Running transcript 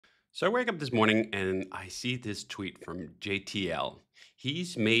So I wake up this morning and I see this tweet from JTL.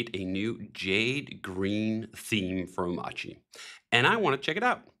 He's made a new jade green theme for Omarchy, and I want to check it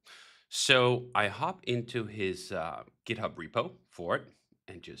out. So I hop into his GitHub repo for it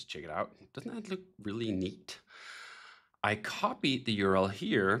and just check it out. Doesn't that look really neat? I copy the URL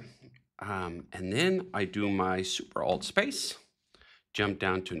here, and then I do my super alt space, jump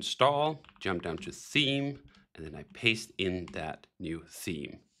down to install, jump down to theme, and then I paste in that new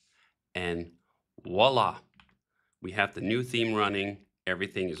theme. And voila, we have the new theme running.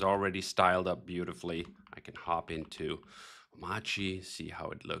 Everything is already styled up beautifully. I can hop into Omarchy, see how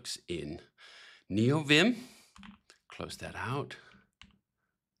it looks in NeoVim. Close that out.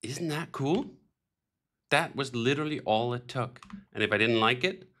 Isn't that cool? That was literally all it took. And if I didn't like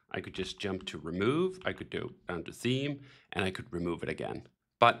it, I could just jump to remove. I could do down to theme, and I could remove it again.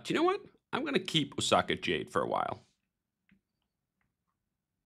 But you know what? I'm going to keep Osaka Jade for a while.